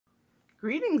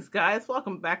Greetings guys,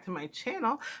 welcome back to my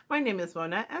channel. My name is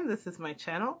Monette and this is my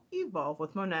channel, Evolve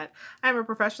with Monette. I'm a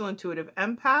professional intuitive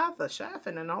empath, a chef,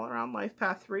 and an all-around life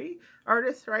path 3,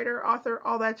 artist, writer, author,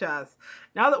 all that jazz.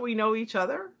 Now that we know each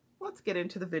other, let's get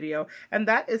into the video, and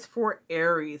that is for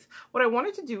Aries. What I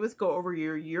wanted to do is go over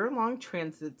your year-long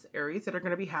transits, Aries, that are going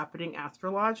to be happening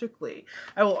astrologically.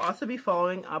 I will also be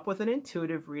following up with an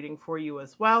intuitive reading for you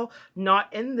as well,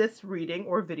 not in this reading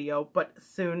or video, but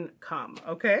soon come,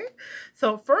 okay?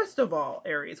 So first of all,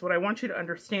 Aries, what I want you to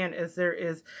understand is there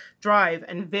is drive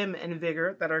and vim and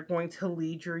vigor that are going to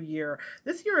lead your year.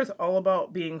 This year is all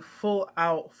about being full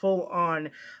out, full on,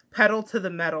 pedal to the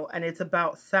metal, and it's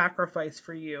about sacrifice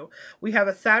for you. We have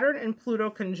a Saturn and Pluto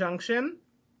conjunction,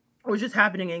 which is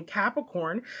happening in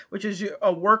Capricorn, which is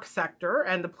a work sector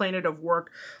and the planet of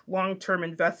work, long-term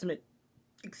investment,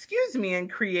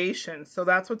 and creation. So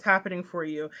that's what's happening for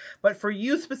you. But for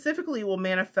you specifically, it will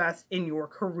manifest in your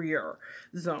career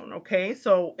zone, okay?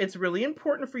 So it's really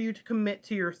important for you to commit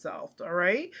to yourself, all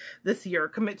right? This year,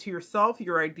 commit to yourself,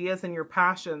 your ideas, and your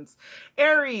passions.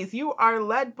 Aries, you are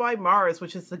led by Mars,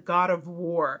 which is the god of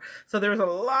war. So there's a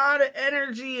lot of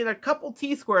energy and a couple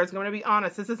T-squares. I'm going to be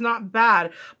honest, this is not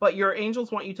bad, but your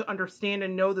angels want you to understand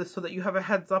and know this so that you have a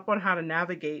heads up on how to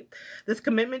navigate. This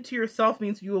commitment to yourself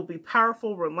means you will be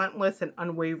powerful, relentless, and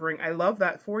unwavering. I love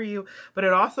that for you, but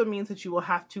it also means that you will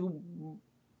have to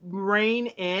rein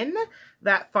in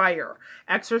that fire.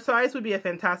 Exercise would be a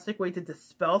fantastic way to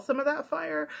dispel some of that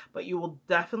fire, but you will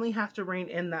definitely have to rein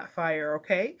in that fire,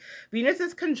 okay? Venus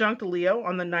is conjunct Leo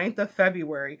on the 9th of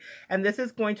February, and this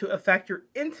is going to affect your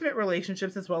intimate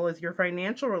relationships as well as your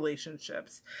financial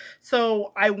relationships.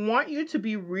 So I want you to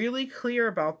be really clear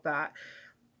about that.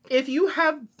 If you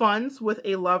have funds with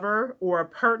a lover or a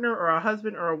partner or a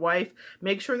husband or a wife,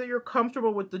 make sure that you're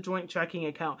comfortable with the joint checking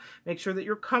account. Make sure that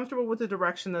you're comfortable with the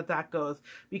direction that that goes.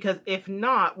 Because if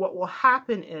not, what will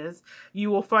happen is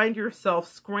you will find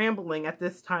yourself scrambling at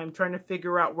this time trying to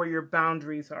figure out where your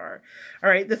boundaries are. All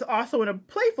right. This also in a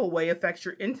playful way affects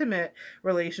your intimate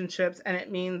relationships, and it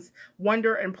means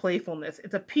wonder and playfulness.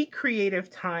 It's a peak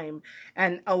creative time,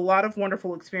 and a lot of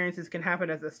wonderful experiences can happen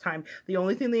at this time. The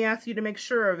only thing they ask you to make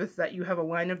sure of is that you have a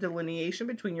line of delineation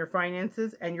between your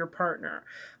finances and your partner.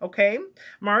 Okay?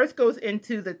 Mars goes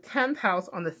into the 10th house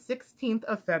on the 16th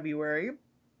of February.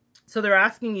 So they're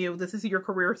asking you, this is your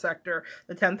career sector,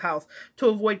 the 10th house, to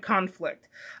avoid conflict.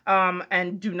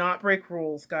 And do not break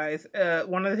rules, guys.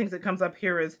 One of the things that comes up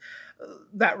here is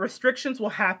that restrictions will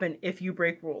happen if you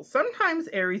break rules. Sometimes,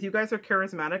 Aries, you guys are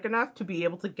charismatic enough to be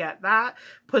able to get that,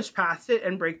 push past it,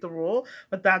 and break the rule,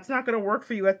 but that's not going to work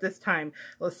for you at this time.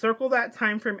 Let's circle that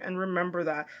time frame and remember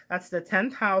that. That's the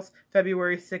 10th house,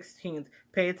 February 16th.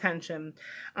 Pay attention.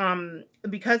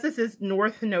 Because this is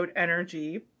North Node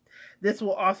energy, this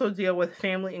will also deal with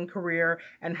family and career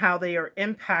and how they are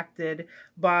impacted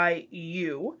by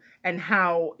you and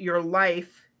how your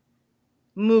life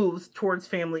moves towards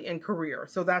family and career.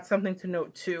 So that's something to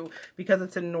note too, because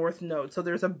it's a North Node. So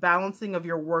there's a balancing of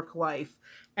your work-life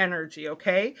energy,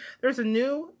 okay? There's a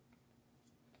new...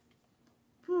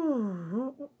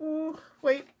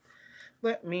 Wait,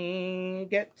 let me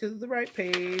get to the right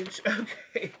page.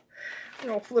 Okay. I'm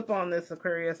going to flip on this,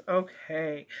 Aquarius.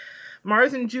 Okay.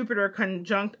 Mars and Jupiter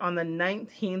conjunct on the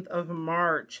 19th of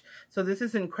March. So this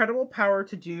is incredible power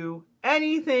to do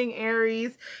anything,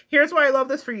 Aries. Here's why I love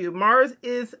this for you. Mars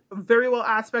is very well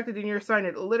aspected in your sign.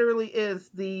 It literally is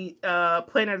the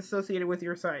planet associated with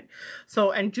your sign. So,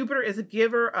 and Jupiter is a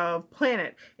giver of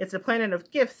planet. It's a planet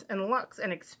of gifts and lucks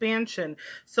and expansion.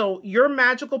 So your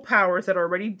magical powers that are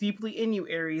already deeply in you,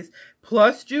 Aries,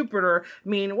 plus Jupiter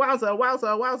mean wowza,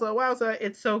 wowza, wowza, wowza.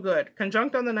 It's so good.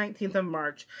 Conjunct on the 19th of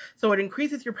March. So it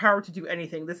increases your power to do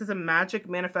anything. This is a magic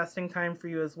manifesting time for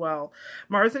you as well.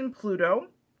 Mars and Pluto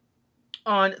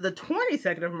on the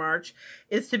 22nd of March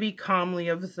is to be calmly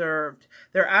observed.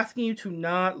 They're asking you to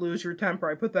not lose your temper.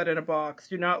 I put that in a box.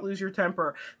 Do not lose your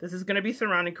temper. This is going to be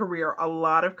surrounding career. A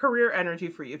lot of career energy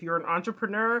for you. If you're an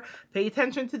entrepreneur, pay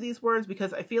attention to these words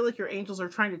because I feel like your angels are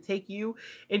trying to take you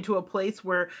into a place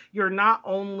where you're not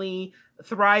only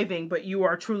thriving, but you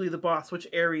are truly the boss, which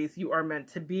Aries you are meant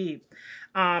to be.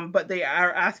 But they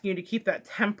are asking you to keep that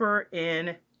temper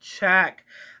in check.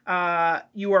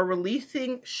 You are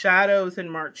releasing shadows in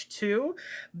March too.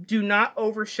 Do not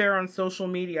overshare on social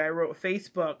media. I wrote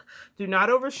Facebook. Do not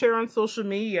overshare on social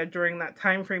media during that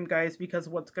time frame, guys, because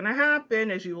what's going to happen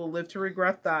is you will live to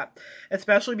regret that.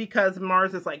 Especially because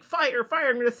Mars is like, fire, fire.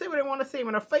 I'm going to say what I want to say. I'm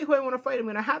going to fight who I want to fight. I'm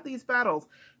going to have these battles.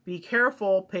 Be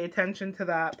careful. Pay attention to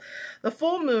that. The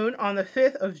full moon on the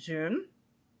 5th of June.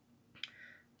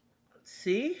 Let's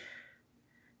see.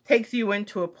 takes you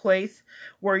into a place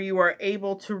where you are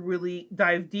able to really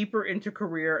dive deeper into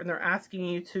career, and they're asking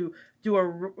you to do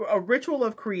a ritual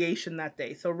of creation that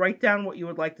day. So write down what you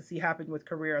would like to see happen with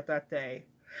career at that day.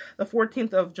 The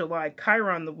 14th of July,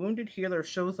 Chiron, the wounded healer,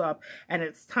 shows up, and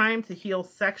it's time to heal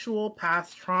sexual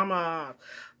past trauma.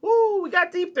 Ooh, we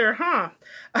got deep there, huh?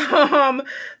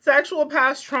 Sexual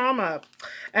past trauma.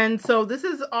 And so this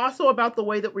is also about the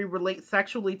way that we relate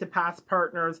sexually to past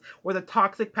partners, or the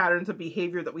toxic patterns of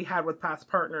behavior that we had with past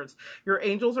partners. Your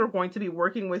angels are going to be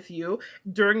working with you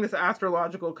during this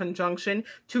astrological conjunction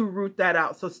to root that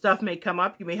out. So stuff may come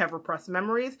up. You may have repressed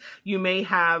memories. You may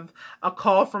have a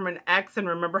call from an ex and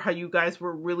remember how you guys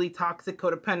were really toxic,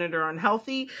 codependent, or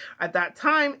unhealthy. At that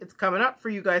time, it's coming up for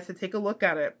you guys to take a look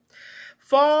at it.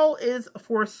 Fall is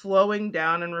for slowing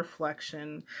down and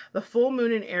reflection. The full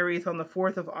moon in Aries on the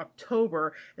 4th of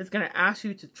October is going to ask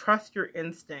you to trust your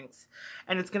instincts,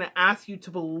 and it's going to ask you to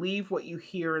believe what you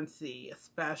hear and see,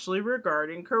 especially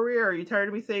regarding career. Are you tired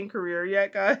of me saying career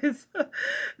yet, guys?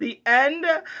 The end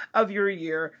of your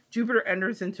year, Jupiter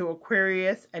enters into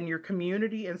Aquarius, and your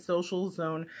community and social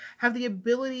zone have the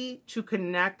ability to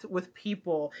connect with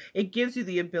people. It gives you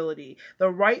the ability.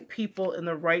 The right people in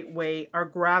the right way are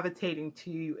gravitating to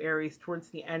you, Aries, towards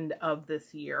the end of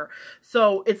this year.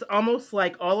 So it's almost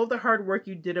like all of the hard work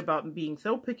you did about being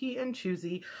so picky and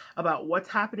choosy about what's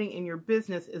happening in your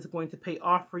business is going to pay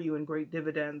off for you in great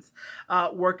dividends.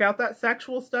 Work out that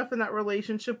sexual stuff in that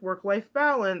relationship, work-life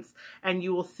balance, and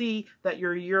you will see that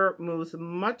your year moves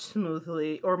much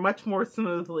more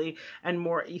smoothly and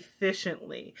more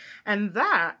efficiently. And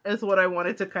that is what I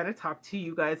wanted to kind of talk to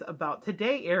you guys about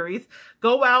today, Aries.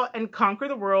 Go out and conquer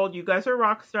the world. You guys are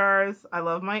rock stars. I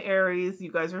love my Aries.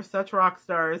 You guys are such rock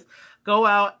stars. Go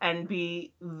out and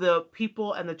be the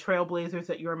people and the trailblazers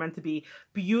that you are meant to be.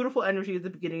 Beautiful energy at the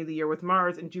beginning of the year with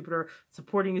Mars and Jupiter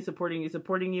supporting you, supporting you,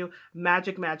 supporting you.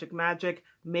 Magic, magic, magic.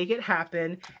 Make it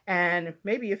happen. And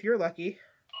maybe if you're lucky,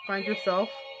 find yourself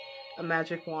a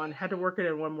magic wand. Had to work it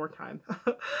in one more time.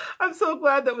 I'm so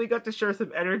glad that we got to share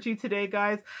some energy today,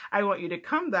 guys. I want you to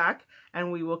come back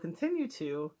and we will continue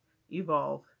to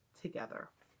evolve together.